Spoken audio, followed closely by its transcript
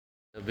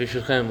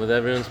B'Shulchan, with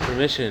everyone's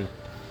permission,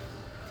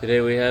 today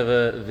we have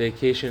a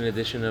vacation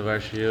edition of our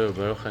shiur.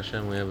 Baruch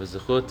Hashem, we have a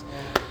zechut,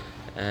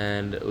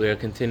 and we are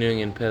continuing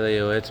in Pele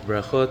Yoetz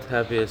brachot.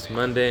 Happiest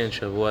Monday and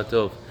Shavua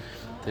Tov.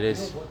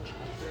 Today's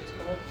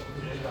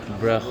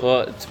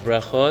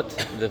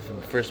brachot, the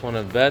first one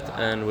of Bet,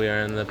 and we are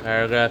in the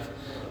paragraph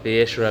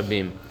V'yesh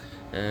Rabim.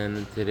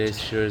 And today's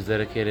shiur is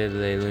dedicated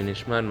Leilui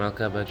Nishmat,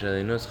 Malka bat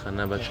Jalinus,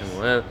 Chana bat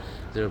Shemuel,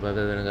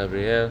 Zerubbabel ben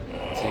Gabriel,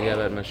 Tzivia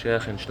bat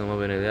Mashiach, and Shlomo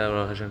ben Eliyahu,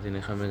 Baruch Hashem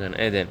Tinecham Began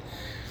Eden.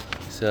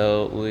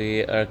 So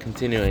we are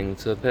continuing.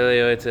 So Pele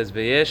Yoetz says,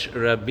 V'yesh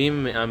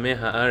Rabim me'amei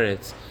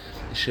ha'aretz,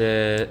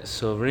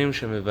 she'sovrim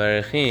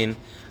she'mevarechin,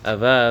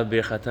 aval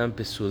birchatam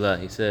pesula.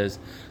 He says,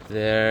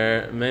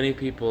 there are many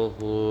people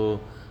who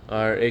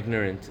are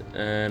ignorant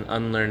and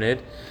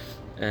unlearned,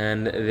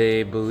 and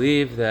they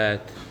believe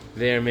that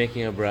they are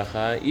making a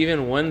bracha.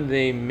 Even when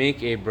they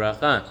make a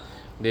bracha,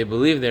 they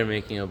believe they're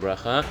making a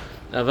bracha.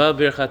 Aval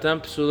birchatam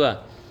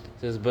psula.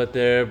 Says, but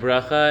their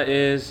bracha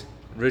is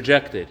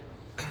rejected.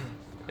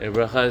 Their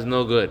bracha is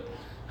no good.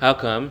 How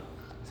come?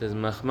 It says,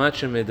 Machmat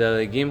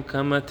shemedalegim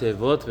kama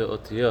tevot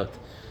ve'otiyot.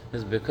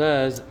 It's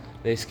because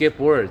they skip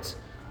words,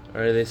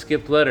 or they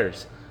skip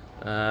letters.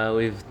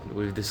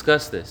 We've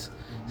discussed this.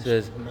 It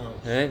says,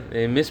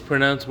 they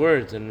mispronounce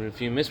words, and if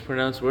you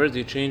mispronounce words,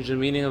 you change the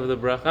meaning of the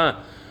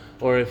bracha.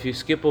 Or if you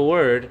skip a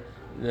word,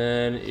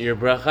 then your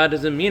bracha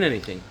doesn't mean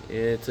anything.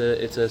 It's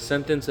a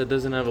sentence that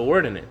doesn't have a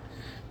word in it.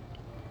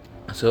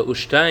 So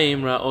ushtayim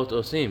ra'ot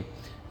osim,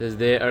 says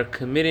they are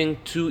committing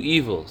two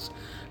evils.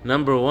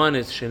 Number one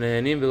is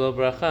shenehanim below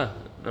bracha.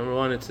 Number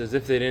one, it's as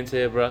if they didn't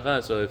say a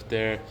bracha. So if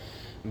they're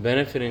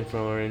benefiting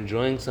from or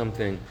enjoying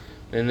something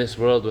in this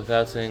world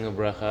without saying a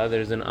bracha,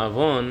 there's an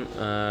avon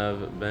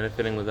of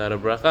benefiting without a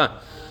bracha.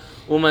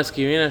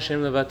 Umaskirin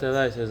Hashem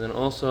levatala, says, and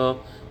also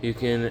you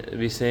can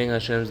be saying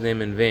Hashem's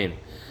name in vain.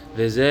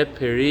 V'zeh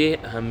peri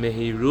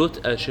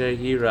hamehirut asher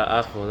hi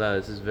ra'ach ola.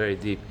 This is very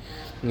deep.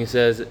 He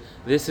says,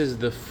 this is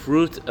the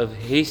fruit of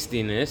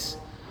hastiness,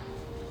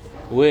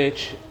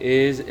 which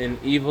is an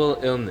evil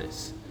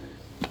illness.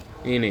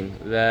 Meaning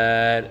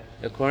that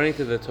according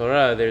to the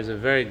Torah, there's a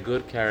very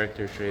good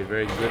character trait,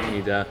 very good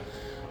midah,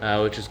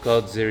 which is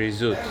called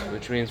zirizut,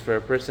 which means for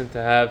a person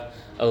to have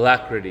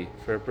alacrity,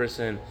 for a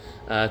person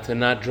to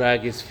not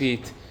drag his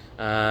feet,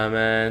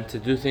 and to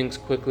do things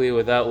quickly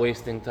without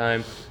wasting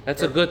time.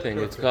 That's a good thing.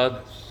 It's called,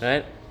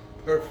 right?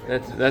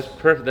 Perfect. That's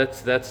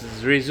perfect. That's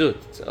zirizut.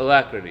 It's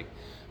alacrity.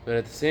 But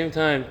at the same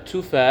time,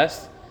 too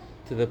fast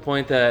to the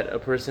point that a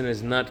person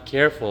is not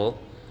careful,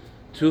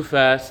 too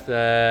fast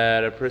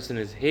that a person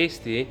is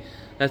hasty,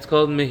 that's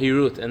called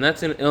mehirut, and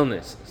that's an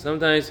illness.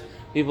 Sometimes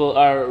people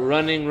are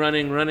running,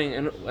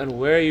 and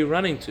where are you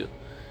running to?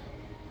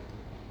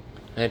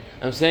 Right?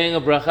 I'm saying a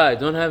bracha. I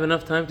don't have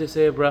enough time to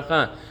say a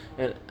bracha,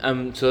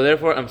 and so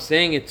therefore I'm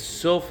saying it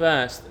so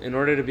fast in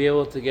order to be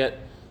able to get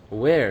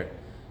where.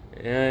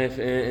 If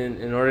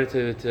in order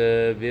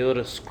to be able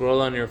to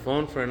scroll on your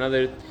phone for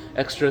another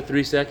extra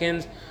 3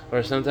 seconds,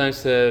 or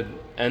sometimes to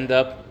end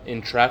up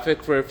in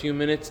traffic for a few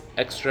minutes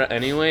extra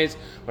anyways,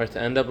 or to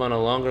end up on a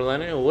longer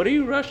line. What are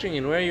you rushing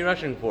and where are you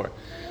rushing for?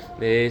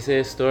 They say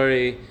a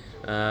story,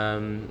 if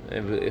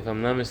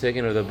I'm not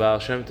mistaken, of the Baal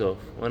Shem Tov,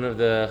 one of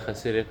the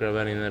Hasidic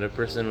Rabbanim, that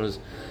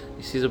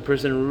he sees a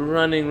person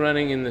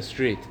running in the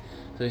street.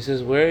 So he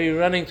says, where are you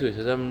running to? He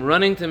says, I'm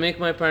running to make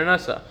my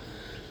parnasa.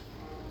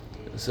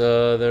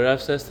 So the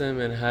Rav says to him,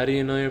 and how do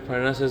you know your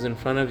parnasa is in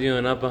front of you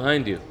and not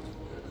behind you?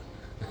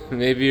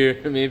 maybe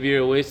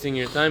you're wasting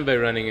your time by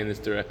running in this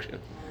direction.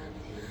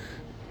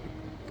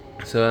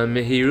 So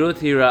mehirut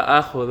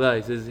hira'ach ola.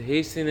 He says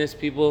hastiness.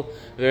 People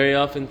very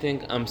often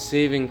think I'm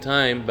saving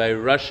time by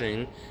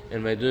rushing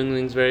and by doing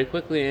things very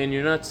quickly, and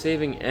you're not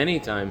saving any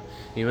time.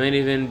 You might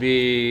even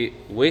be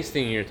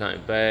wasting your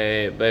time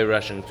by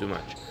rushing too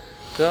much.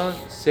 So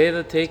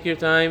take your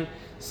time,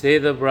 say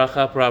the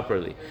bracha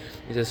properly.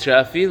 He says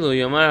she'afilu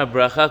yomar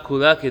bracha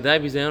kula kedai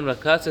bizayon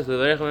rakatzef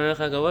levarech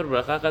lemecha kavod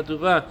bracha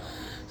chatuva.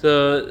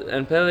 So,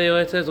 and Pele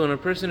Yoetz says, when a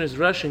person is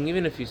rushing,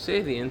 even if you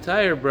say the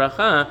entire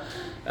bracha,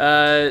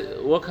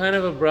 what kind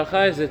of a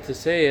bracha is it to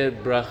say a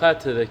bracha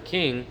to the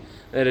king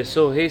that is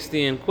so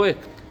hasty and quick?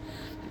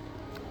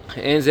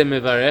 Right?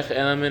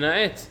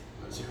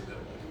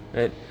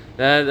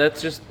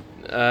 That's just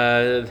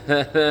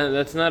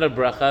that's not a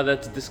bracha.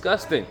 That's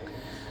disgusting.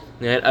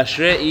 Right?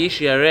 Ashrei ish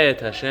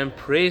yaret Hashem,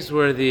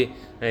 praiseworthy.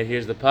 Right,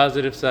 here's the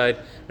positive side.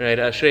 Right,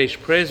 Ashreish,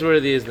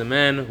 praiseworthy is the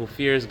man who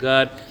fears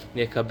God.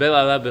 Yekabel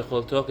Allah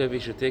bechol tokev, he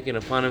should take it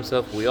upon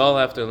himself. We all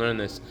have to learn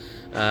this.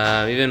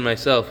 Even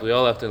myself, we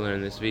all have to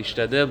learn this.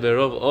 V'ishtadel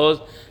berov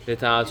oz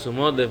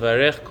v'ta'atzumot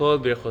levarech kol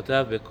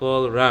birchotav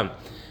b'kol ram.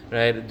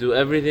 Right, do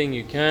everything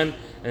you can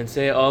and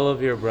say all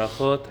of your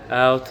brachot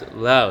out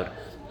loud.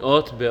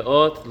 Ot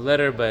be'ot,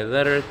 letter by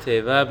letter,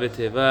 teva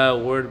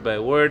b'teva, word by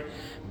word,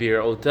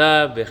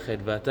 bir'ota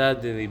b'chedvata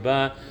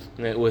deliba,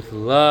 with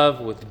love,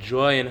 with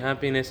joy and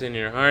happiness in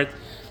your heart.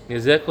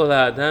 Yezekol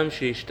ha'adam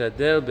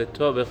she'ishtadel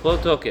b'chol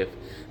tokef,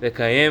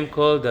 v'kayem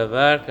kol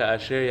davar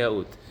ka'asher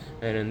ya'ut.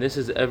 And this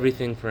is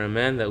everything for a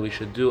man, that we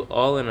should do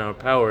all in our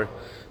power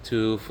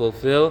to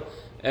fulfill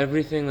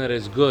everything that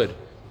is good,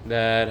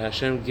 that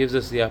Hashem gives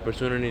us the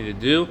opportunity to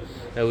do,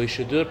 that we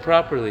should do it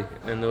properly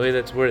in the way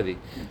that's worthy.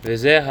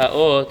 V'zeh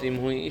ha'ot im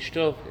hu ish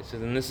tov. It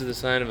says, and this is the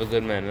sign of a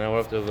good man. And now we're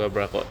up to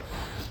brachot.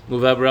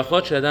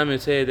 U'v'brachot she'adam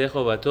yotzei yedei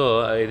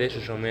chovato al yedei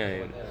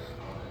sheshomea.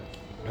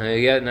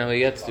 Now he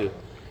gets to,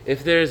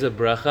 if there is a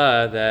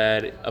bracha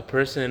that a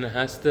person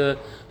has to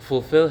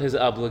fulfill his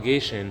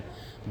obligation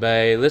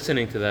by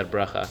listening to that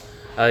bracha,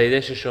 al yedei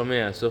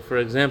sheshomea. So for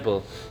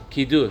example,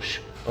 kiddush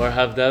or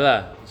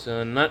havdalah.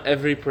 So not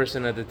every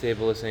person at the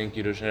table is saying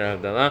kiddush or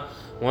havdalah.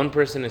 One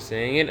person is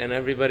saying it, and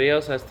everybody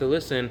else has to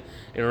listen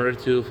in order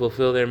to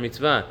fulfill their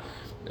mitzvah.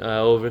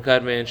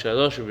 Birkat me'en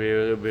shalosh,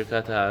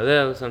 birkat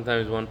ha'alel.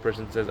 Sometimes one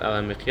person says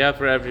ala michya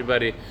for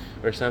everybody,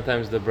 or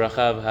sometimes the bracha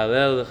of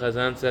halel, the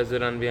chazan says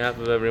it on behalf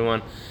of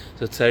everyone.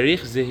 So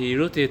tzarich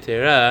zehirut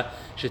yetera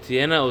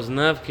shetiena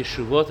oznav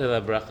keshuvot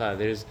el bracha.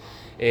 There's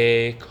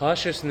a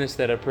cautiousness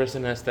that a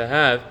person has to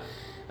have,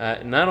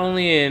 not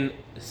only in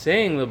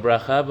saying the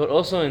bracha, but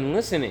also in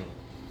listening.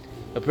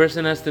 A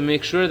person has to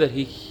make sure that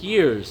he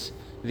hears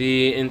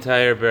the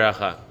entire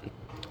bracha.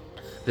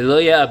 You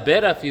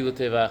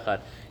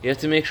have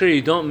to make sure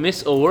you don't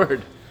miss a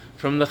word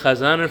from the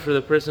chazan or for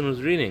the person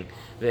who's reading.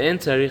 I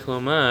don't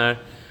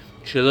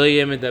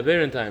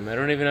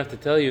even have to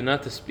tell you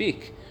not to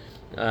speak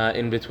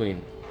in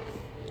between.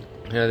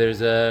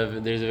 There's a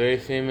very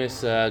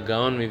famous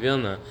Gaon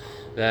Mivilna,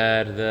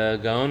 that the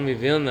Gaon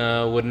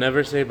Mivilna would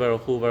never say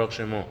Baruch Hu Baruch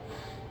Shemo.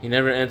 He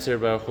never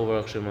answered Baruch Hu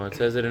Baruch Shemo. It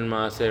says it in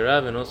Maaseh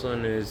Rav and also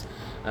in his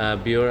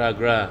Biur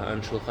Hagra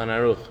on Shulchan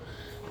Aruch.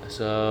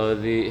 So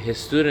his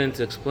students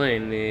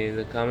explain,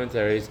 the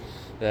commentaries,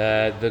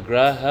 that the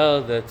Gra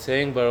held that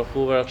saying Baruch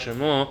Hu Baruch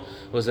Shemo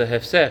was a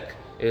hefsek.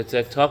 It's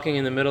like talking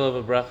in the middle of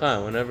a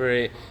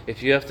bracha.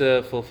 If you have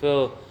to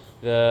fulfill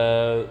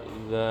the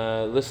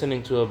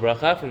listening to a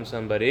bracha from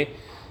somebody,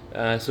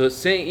 so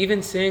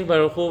even saying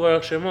Baruch Hu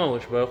Baruch Shemo,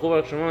 which Baruch Hu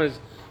Baruch Shemo is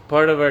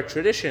part of our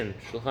tradition.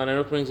 Shulchan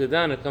Aruch brings it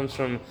down.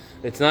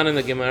 It's not in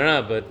the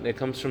Gemara, but it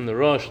comes from the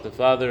Rosh, the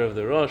father of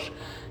the Rosh.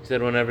 He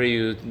said, whenever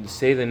you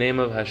say the name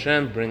of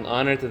Hashem, bring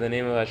honor to the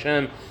name of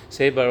Hashem,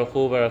 say Baruch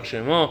Hu Baruch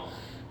Shemo.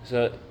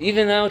 So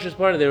even that which is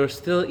part of it, there was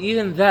still,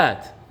 even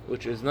that,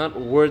 which is not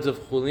words of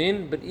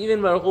Chulin, but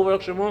even Baruch Hu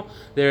Baruch Shemo,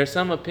 there are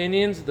some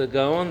opinions, the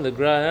Gaon, the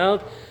Gra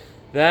held,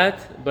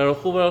 that Baruch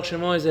Hu Baruch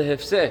Shemo is a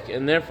hefsek,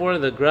 and therefore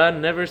the Gra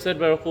never said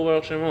Baruch Hu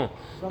Baruch Shemo,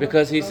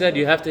 because he said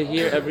you have to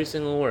hear every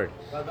single word.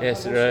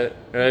 Yes,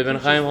 Rabbi Ben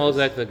Chaim holds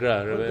like the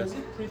Gra. But does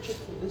he preach it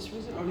for this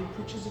reason, or he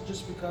preaches it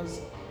just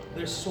because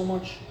there's so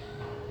much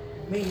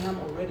mayhem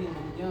already in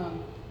the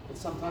minyan?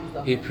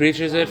 He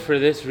preaches it for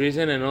this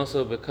reason, and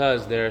also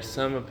because there are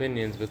some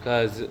opinions,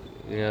 because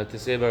to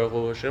say Baruch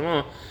Hu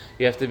Shemo,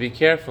 you have to be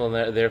careful,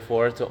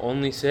 therefore, to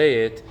only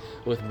say it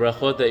with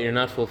brachot that you're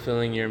not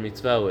fulfilling your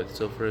mitzvah with.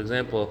 So, for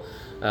example,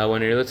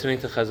 when you're listening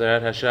to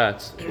Chazarat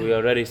Hashatz, we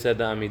already said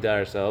the Amidah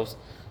ourselves,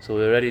 so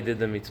we already did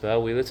the mitzvah.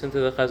 We listen to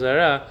the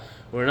Chazarah,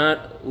 we're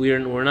not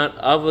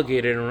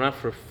obligated, we're not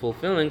for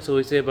fulfilling, so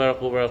we say Baruch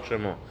Hu Baruch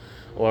Shemo.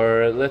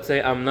 Or let's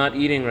say I'm not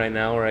eating right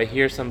now, or I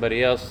hear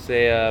somebody else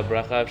say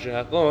bracha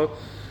shehakol,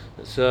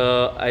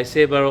 so I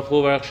say Baruch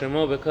Hu Baruch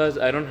Shemo because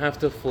I don't have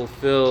to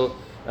fulfill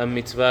a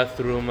mitzvah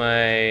through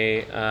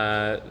my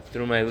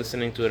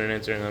listening to it and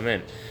answering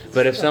Amen.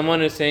 But if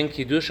someone is saying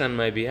kiddush on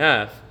my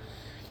behalf,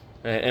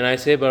 and I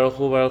say Baruch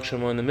Hu Baruch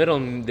Shemo in the middle,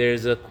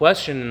 there's a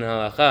question in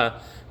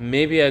halacha.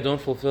 Maybe I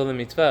don't fulfill the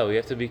mitzvah. We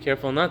have to be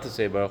careful not to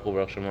say Baruch Hu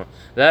Baruch Shemo.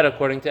 That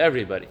according to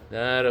everybody.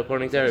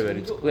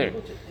 It's clear.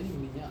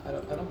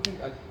 I don't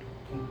think I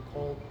can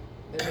call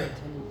ever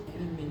attending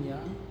any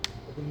minyan,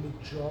 but the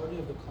majority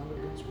of the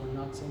congregants were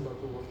not saying Baruch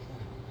Hu Baruch Shemo.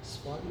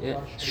 Yeah.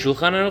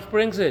 Shulchan Aruch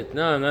brings it.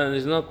 No,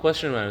 there's no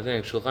question about it. I'm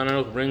saying Shulchan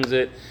Aruch brings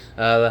it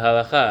the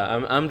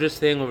halacha. I'm just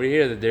saying over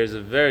here that there's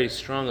a very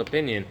strong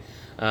opinion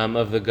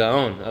of the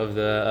Gaon, of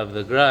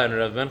the Gra, and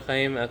Rav Ben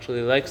Chaim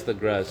actually likes the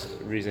Gra's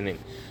reasoning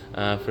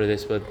for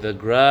this. But the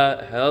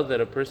Gra held that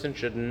a person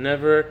should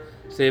never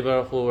say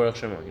Baruch Hu Baruch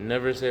Shemo.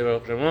 Never say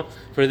Baruch Shemo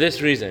for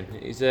this reason.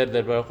 He said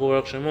that Baruch Hu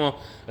Baruch Shemo,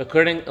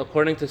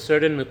 according to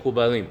certain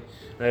Mekubalim,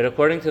 right?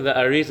 According to the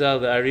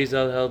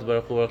Arizal held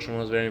Baruch Hu Baruch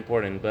Shemo is very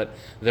important. But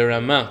the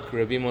Ramak,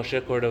 Rabbi Moshe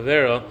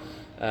Cordovero,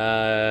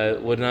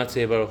 would not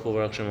say Baruch Hu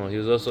Baruch Shemo. He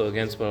was also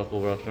against Baruch Hu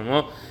Baruch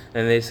Shemo.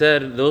 And they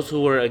said, those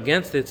who were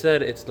against it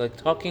said, it's like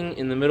talking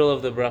in the middle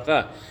of the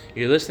bracha.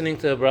 You're listening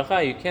to a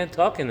bracha, you can't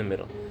talk in the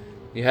middle.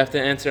 You have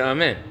to answer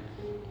Amen.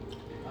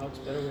 It's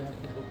better we have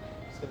people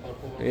say Baruch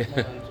Hu Baruch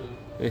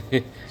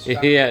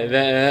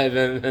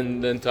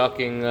Shemo than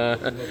talking,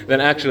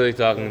 than actually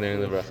talking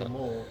during the bracha.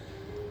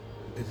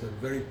 It's a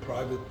very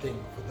private thing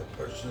for the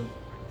person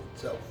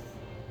itself,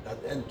 that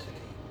entity.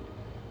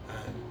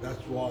 And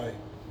that's why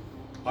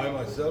I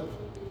myself,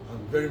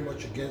 I'm very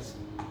much against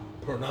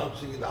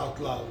pronouncing it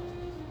out loud.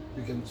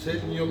 You can say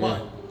it in your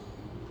mind.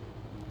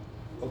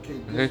 Okay,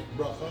 this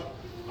bracha,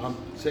 I'm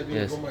saying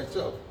it for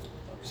myself.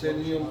 Say it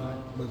in your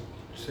mind, but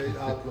say it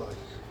out loud.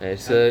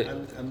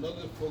 And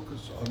another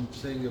focus on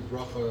saying a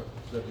bracha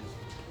that is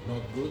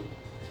not good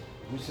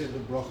We say the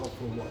bracha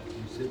for what?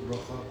 We say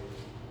bracha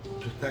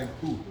to thank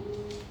who?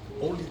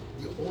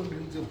 The only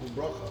reason for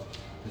bracha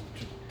is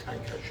to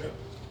thank Hashem.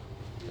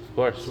 Of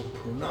course. So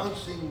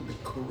pronouncing the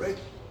correct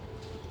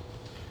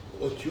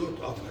otiyot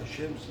of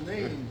Hashem's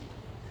name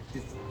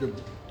is the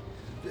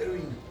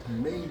very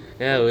main.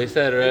 Yeah, we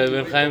said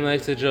Rabbi Chaim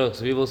likes to joke.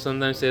 So people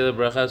sometimes say the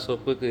bracha so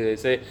quickly. They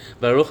say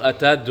Baruch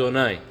Atah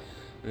Donai.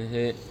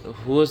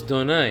 Who was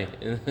Donai?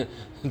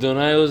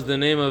 Donai was the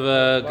name of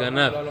a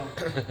ganav.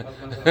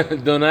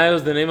 Donai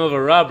was the name of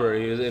a robber.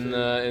 He was in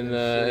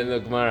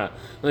the Gemara.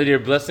 Well, you're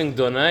blessing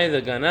Donai,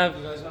 the ganav.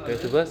 You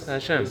have to bless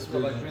Hashem. There's a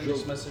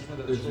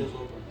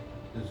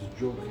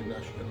joke in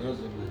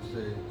Ashkenazim. They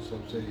say,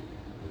 some say,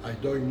 I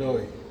don't know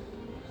it.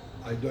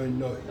 I don't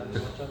know it.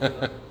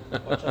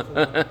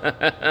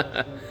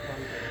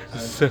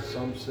 And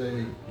some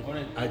say,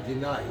 I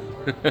deny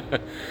it.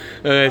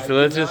 Okay, so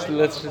let's just.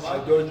 I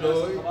don't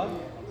know it.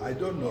 I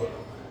don't know it.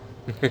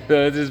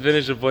 Let's just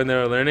finish the point that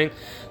we're learning.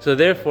 So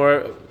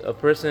therefore, a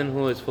person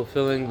who is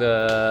fulfilling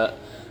the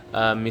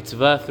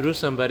mitzvah through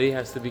somebody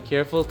has to be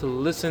careful to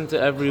listen to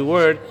every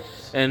word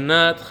and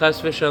not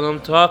chas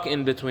v'shalom talk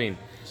in between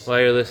while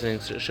you're listening.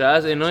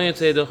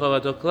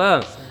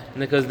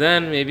 Because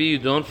then maybe you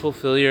don't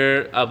fulfill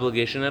your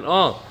obligation at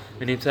all.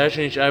 It's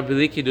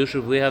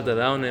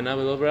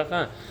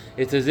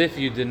as if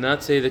you did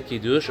not say the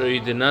kiddush or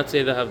you did not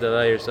say the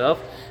havdalah yourself,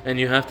 and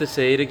you have to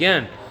say it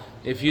again.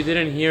 If you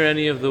didn't hear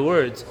any of the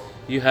words,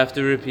 you have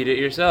to repeat it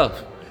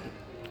yourself.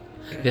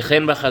 And also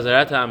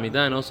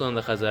on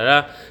the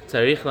chazara,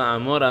 tzarich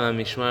la'amor al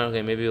mishmar.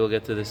 Okay, maybe we'll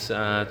get to this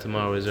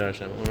tomorrow.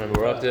 Remember,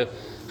 we're up to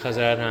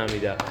chazarat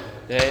ha'amidah.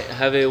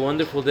 Have a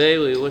wonderful day.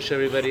 We wish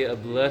everybody a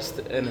blessed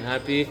and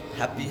happy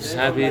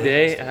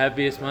day,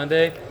 happiest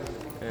Monday.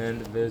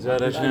 And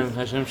Be'ezrat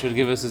Hashem should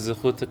give us a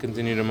zechut to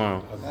continue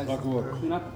tomorrow.